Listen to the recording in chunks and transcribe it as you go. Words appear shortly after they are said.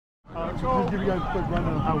Just give you guys a quick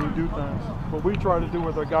rundown on how we do things. What we try to do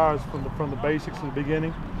with our guys from the basics in the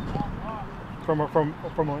beginning, from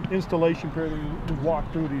an installation period, we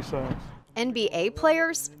walk through these things. NBA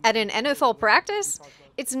players at an NFL practice?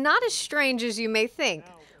 It's not as strange as you may think.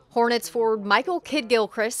 Hornets forward Michael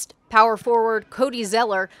Kidd-Gilchrist, power forward Cody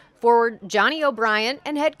Zeller, forward Johnny O'Brien,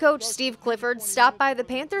 and head coach Steve Clifford stopped by the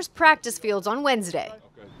Panthers practice fields on Wednesday.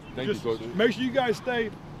 Thank you, Coach. Make sure you guys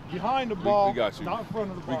stay behind the ball, we got you. not in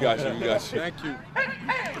front of the ball. We got you. Thank you.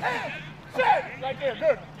 Right there,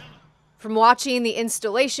 good. From watching the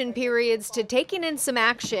installation periods to taking in some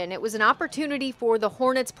action, it was an opportunity for the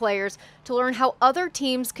Hornets players to learn how other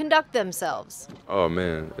teams conduct themselves. Oh,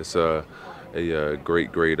 man, it's a great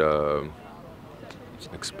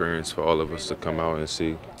experience for all of us to come out and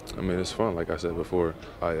see. I mean, it's fun, like I said before.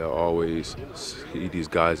 I always see these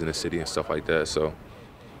guys in the city and stuff like that, so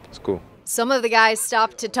it's cool. Some of the guys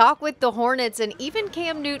stopped to talk with the Hornets, and even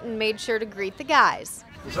Cam Newton made sure to greet the guys.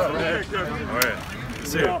 What's up, man? All right.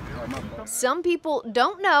 See you. Some people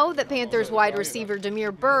don't know that Panthers wide receiver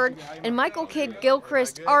Demir Bird and Michael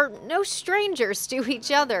Kidd-Gilchrist are no strangers to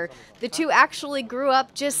each other. The two actually grew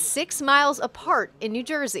up just 6 miles apart in New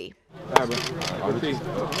Jersey.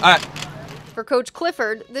 For Coach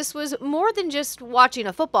Clifford, this was more than just watching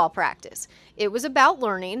a football practice. It was about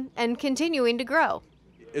learning and continuing to grow.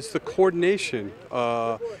 It's the coordination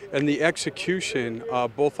and the execution,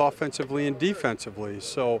 both offensively and defensively.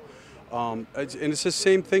 So, it's the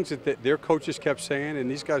same things that their coaches kept saying, and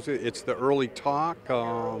these guys, it's the early talk,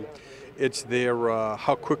 it's their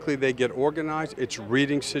how quickly they get organized, it's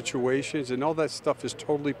reading situations, and all that stuff is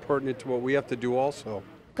totally pertinent to what we have to do also.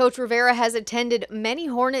 Coach Rivera has attended many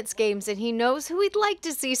Hornets games, and he knows who he'd like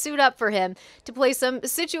to see suit up for him to play some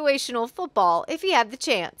situational football if he had the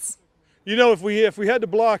chance. You know, if we had to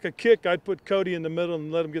block a kick, I'd put Cody in the middle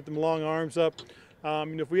and let him get them long arms up.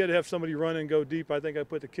 And if we had to have somebody run and go deep, I think I'd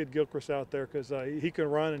put the Kidd-Gilchrist out there because he can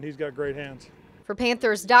run and he's got great hands. For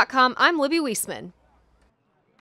Panthers.com, I'm Libby Weisman.